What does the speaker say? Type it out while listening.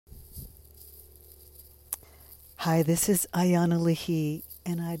Hi, this is Iana Lahi,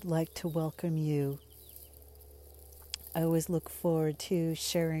 and I'd like to welcome you. I always look forward to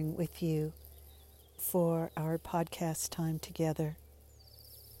sharing with you for our podcast time together.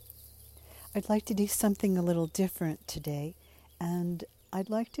 I'd like to do something a little different today, and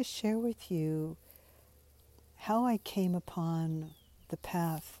I'd like to share with you how I came upon the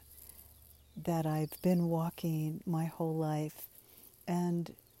path that I've been walking my whole life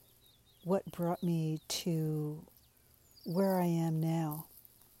and what brought me to where I am now.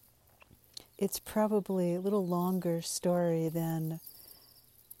 It's probably a little longer story than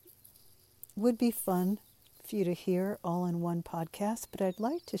would be fun for you to hear all in one podcast, but I'd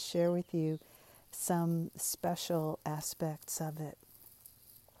like to share with you some special aspects of it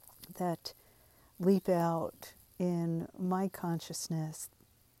that leap out in my consciousness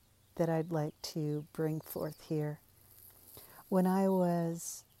that I'd like to bring forth here. When I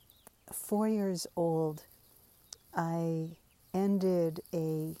was 4 years old, I ended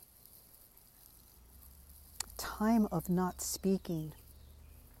a time of not speaking.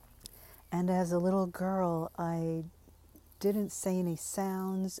 And as a little girl, I didn't say any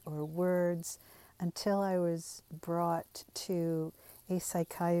sounds or words until I was brought to a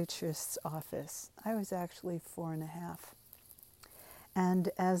psychiatrist's office. I was actually 4.5. And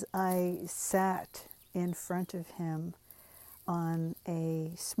as I sat in front of him on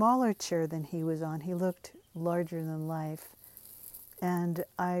a smaller chair than he was on, he looked larger than life. And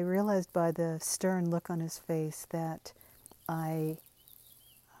I realized by the stern look on his face that I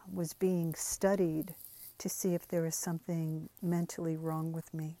was being studied to see if there was something mentally wrong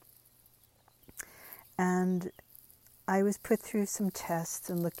with me. And I was put through some tests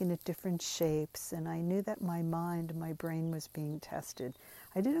and looking at different shapes, and I knew that my mind, my brain was being tested.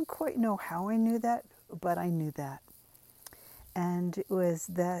 I didn't quite know how I knew that, but I knew that. And it was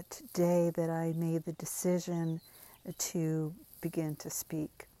that day that I made the decision to begin to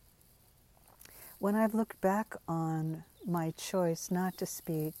speak. When I've looked back on my choice not to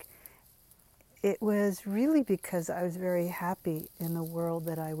speak, it was really because I was very happy in the world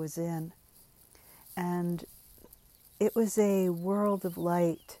that I was in. And it was a world of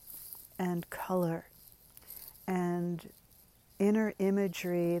light and color and inner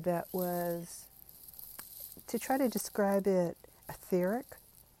imagery that was, to try to describe it,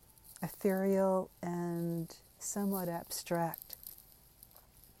 ethereal, and somewhat abstract.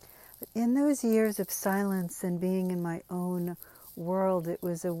 But in those years of silence and being in my own world, it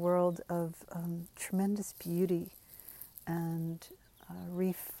was a world of tremendous beauty and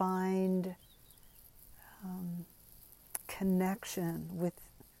refined connection with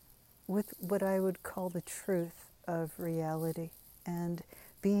what I would call the truth of reality, and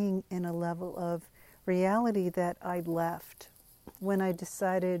being in a level of reality that I left when I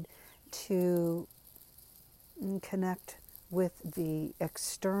decided to connect with the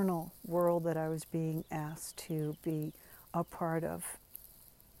external world that I was being asked to be a part of.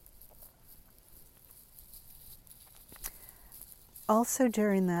 Also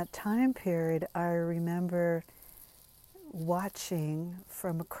during that time period, I remember watching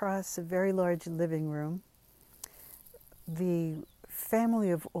from across a very large living room the family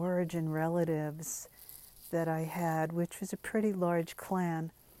of origin relatives that I had, which was a pretty large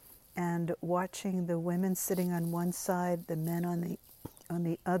clan, and watching the women sitting on one side, the men on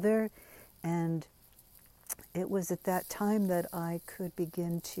the other, and it was at that time that I could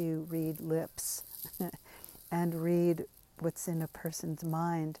begin to read lips and read what's in a person's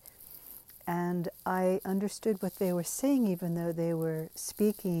mind. And I understood what they were saying, even though they were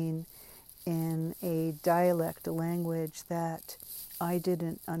speaking in a dialect, a language that I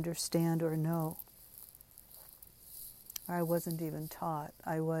didn't understand or know. I wasn't even taught.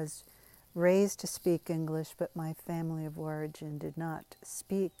 I was raised to speak English, but my family of origin did not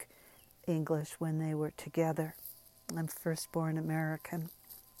speak English when they were together. I'm firstborn American.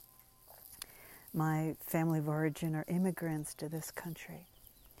 My family of origin are immigrants to this country.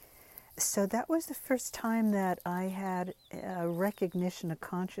 So that was the first time that I had a recognition, a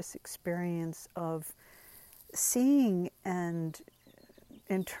conscious experience of seeing and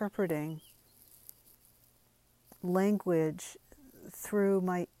interpreting language through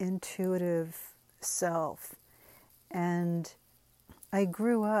my intuitive self. And I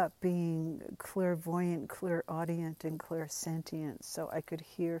grew up being clairvoyant, clairaudient, and clairsentient, so I could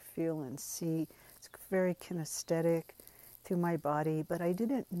hear, feel, and see. It's very kinesthetic through my body, but I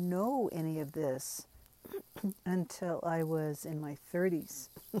didn't know any of this until I was in my 30s.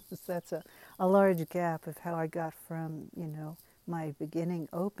 So that's a large gap of how I got from, my beginning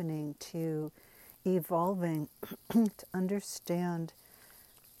opening to evolving to understand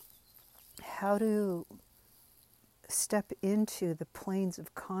how to step into the planes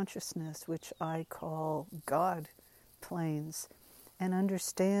of consciousness, which I call God planes, and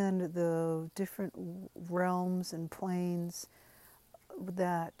understand the different realms and planes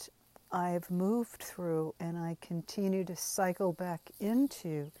that I've moved through and I continue to cycle back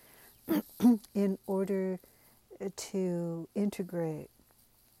into in order to integrate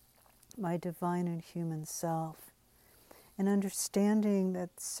my divine and human self, and understanding that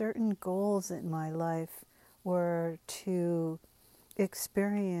certain goals in my life were to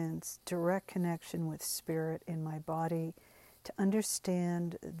experience direct connection with spirit in my body, to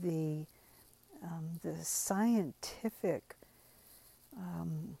understand the scientific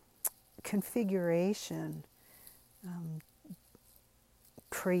configuration,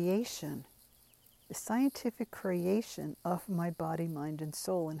 creation, the scientific creation of my body, mind, and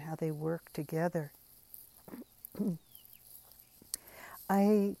soul, and how they work together.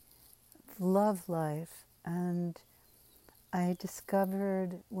 I love life, and I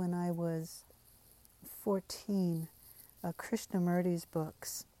discovered when I was 14 Krishnamurti's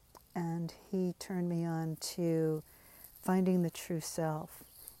books, and he turned me on to finding the true self,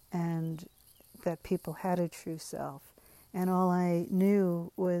 and that people had a true self. And all I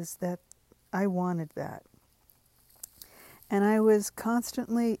knew was that I wanted that. And I was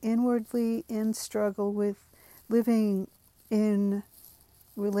constantly inwardly in struggle with living in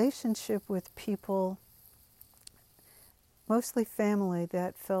relationship with people, mostly family,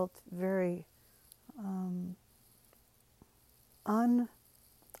 that felt very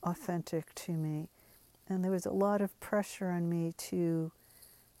unauthentic to me. And there was a lot of pressure on me to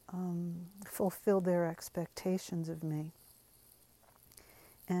fulfill their expectations of me.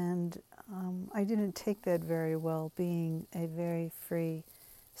 And I didn't take that very well, being a very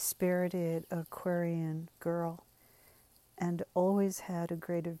free-spirited Aquarian girl, and always had a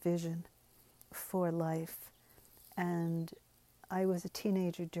greater vision for life. And I was a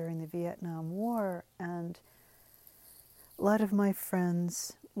teenager during the Vietnam War, and a lot of my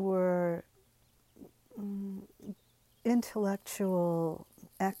friends were intellectual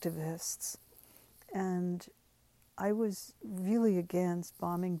activists, and I was really against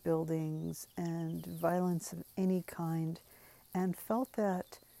bombing buildings and violence of any kind, and felt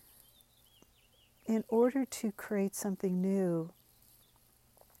that in order to create something new,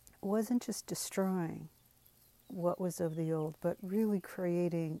 it wasn't just destroying what was of the old, but really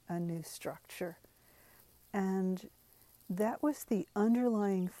creating a new structure. And that was the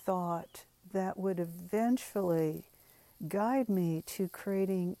underlying thought that would eventually guide me to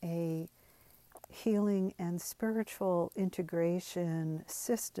creating a healing and spiritual integration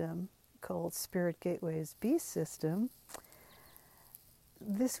system called Spirit Gateway's B system.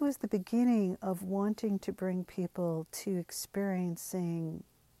 This was the beginning of wanting to bring people to experiencing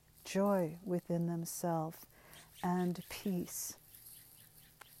joy within themselves and peace.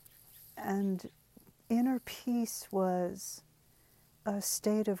 And inner peace was a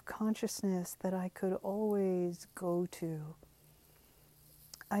state of consciousness that I could always go to.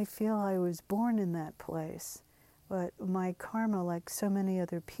 I feel I was born in that place, but my karma, like so many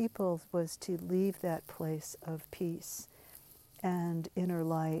other people's, was to leave that place of peace and inner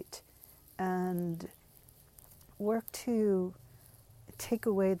light and work to take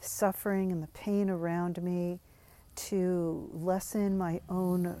away the suffering and the pain around me, to lessen my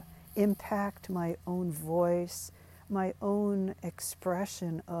own impact, my own voice, my own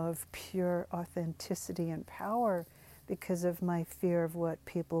expression of pure authenticity and power, because of my fear of what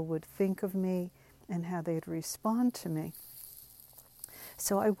people would think of me and how they'd respond to me.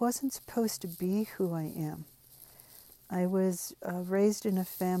 So I wasn't supposed to be who I am. I was raised in a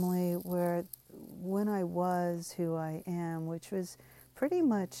family where when I was who I am, which was pretty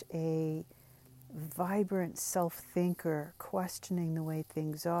much a vibrant self-thinker, questioning the way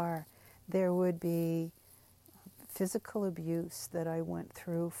things are, there would be physical abuse that I went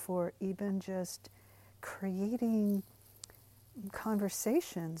through for even just creating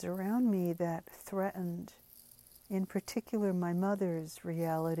conversations around me that threatened, in particular, my mother's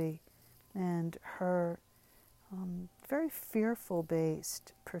reality and her very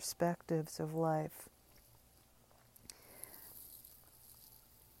fearful-based perspectives of life.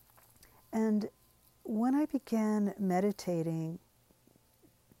 And when I began meditating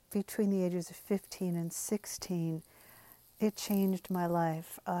between the ages of 15 and 16, it changed my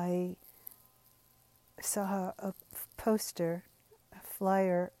life. I saw a poster, a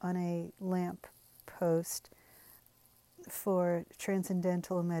flyer on a lamp post for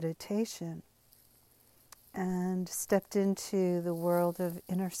transcendental meditation, and stepped into the world of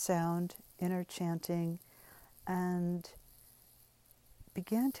inner sound, inner chanting, and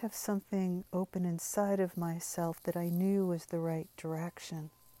began to have something open inside of myself that I knew was the right direction.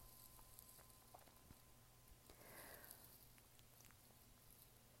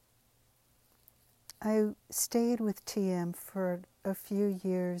 I stayed with TM for a few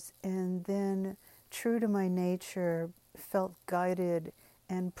years, and then, true to my nature, felt guided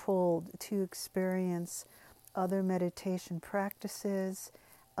and pulled to experience other meditation practices,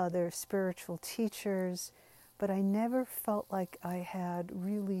 other spiritual teachers, but I never felt like I had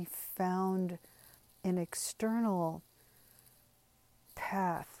really found an external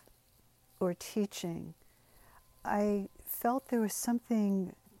path or teaching. I felt there was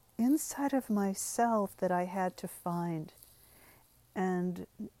something inside of myself that I had to find, and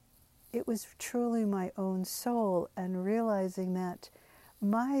it was truly my own soul, and realizing that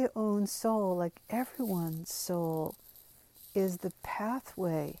my own soul, like everyone's soul, is the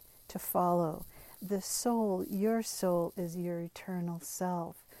pathway to follow. The soul, your soul, is your eternal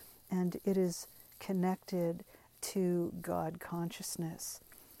self, and it is connected to God consciousness.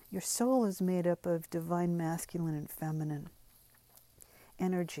 Your soul is made up of divine masculine and feminine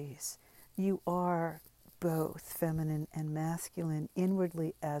energies. You are both feminine and masculine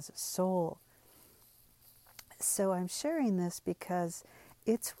inwardly as a soul. So I'm sharing this because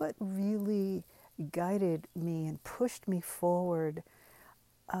it's what really guided me and pushed me forward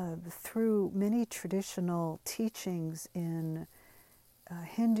through many traditional teachings in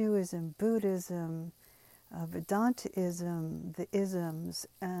Hinduism, Buddhism, Vedantaism, the isms,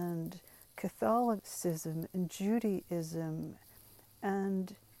 and Catholicism and Judaism,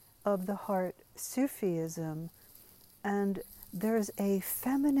 and of the heart Sufism. And there's a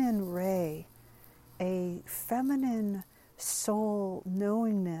feminine ray, a feminine soul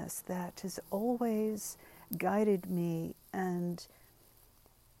knowingness that has always guided me and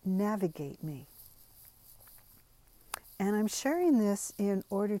navigate me. And I'm sharing this in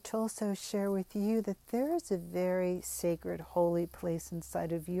order to also share with you that there is a very sacred, holy place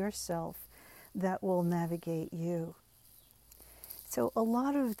inside of yourself that will navigate you. So a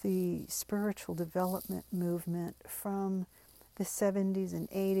lot of the spiritual development movement from the 70s and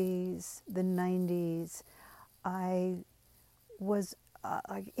 80s, the 90s, I was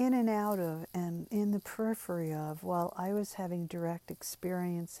in and out of and in the periphery of while I was having direct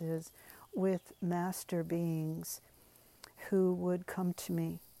experiences with master beings who would come to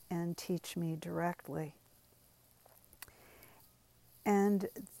me and teach me directly. And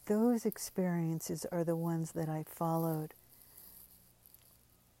those experiences are the ones that I followed.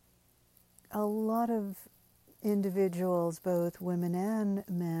 A lot of individuals, both women and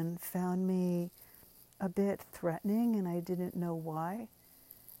men, found me a bit threatening, and I didn't know why.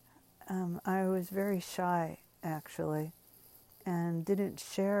 I was very shy, actually, and didn't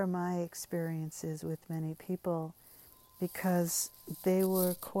share my experiences with many people because they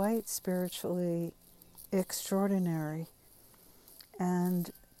were quite spiritually extraordinary,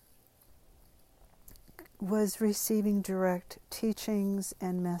 and was receiving direct teachings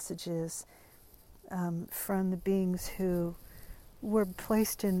and messages from the beings who were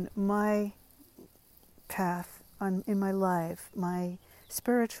placed in my path, in my life. My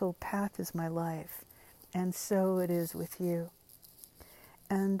spiritual path is my life, and so it is with you.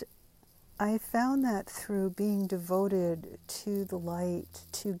 And I found that through being devoted to the light,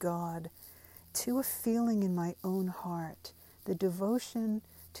 to God, to a feeling in my own heart, the devotion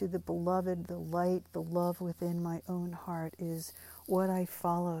to the beloved, the light, the love within my own heart is what I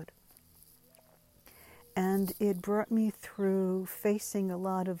followed. And it brought me through facing a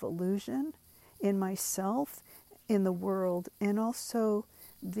lot of illusion in myself, in the world, and also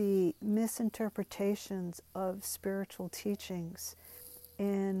the misinterpretations of spiritual teachings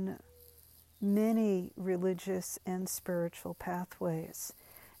in many religious and spiritual pathways,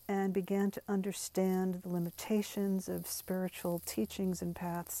 and began to understand the limitations of spiritual teachings and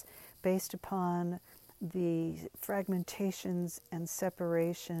paths based upon the fragmentations and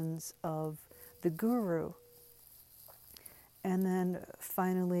separations of the guru. And then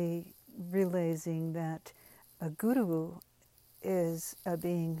finally realizing that a guru is a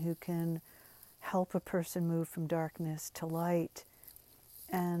being who can help a person move from darkness to light.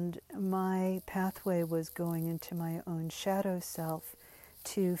 And my pathway was going into my own shadow self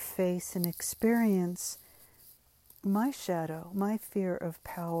to face and experience my shadow, my fear of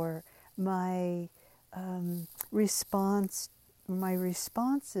power, my responses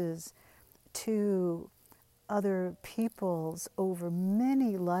to other people's over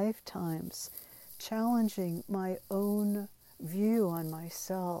many lifetimes, challenging my own view on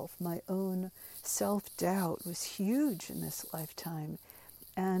myself. My own self-doubt was huge in this lifetime,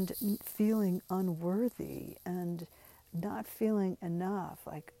 and feeling unworthy and not feeling enough,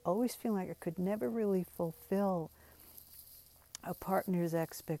 like always feeling like I could never really fulfill a partner's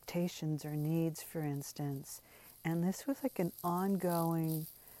expectations or needs, for instance. And this was like an ongoing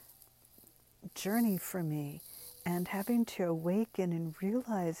journey for me, and having to awaken and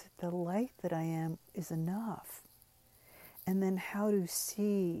realize that the light that I am is enough. And then how to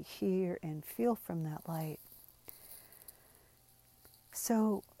see, hear, and feel from that light.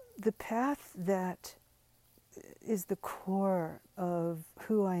 So the path that is the core of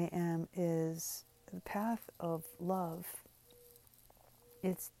who I am is the path of love.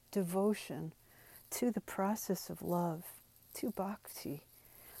 It's devotion to the process of love, to bhakti,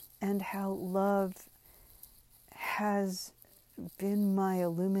 and how love has been my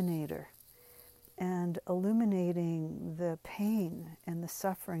illuminator, and illuminating the pain and the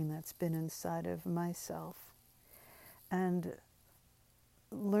suffering that's been inside of myself, and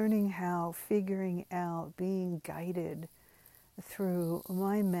learning how, figuring out, being guided through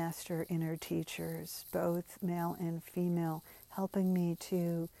my master inner teachers, both male and female, helping me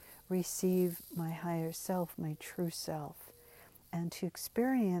to receive my higher self, my true self, and to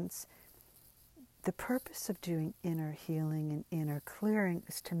experience the purpose of doing inner healing and inner clearing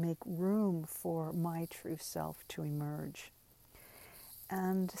is to make room for my true self to emerge.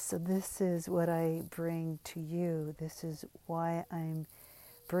 And so this is what I bring to you. This is why I'm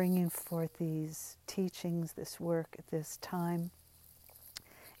bringing forth these teachings, this work at this time.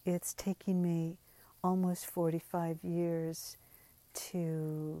 It's taking me almost 45 years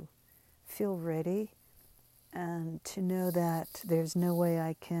to feel ready and to know that there's no way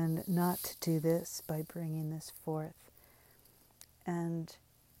I can not do this by bringing this forth. And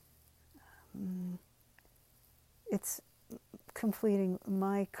it's completing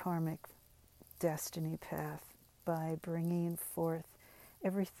my karmic destiny path by bringing forth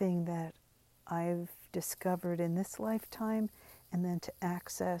everything that I've discovered in this lifetime, and then to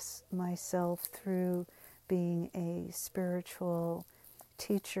access myself through being a spiritual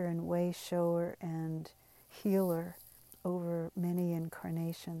teacher and way shower and healer over many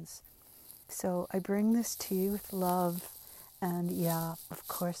incarnations. So I bring this to you with love, and yeah, of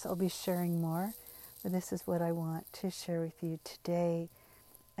course I'll be sharing more, but this is what I want to share with you today,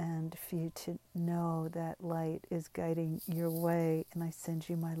 and for you to know that light is guiding your way, and I send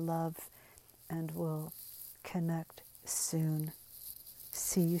you my love, and we'll connect soon.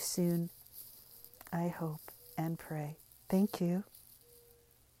 See you soon, I hope and pray. Thank you.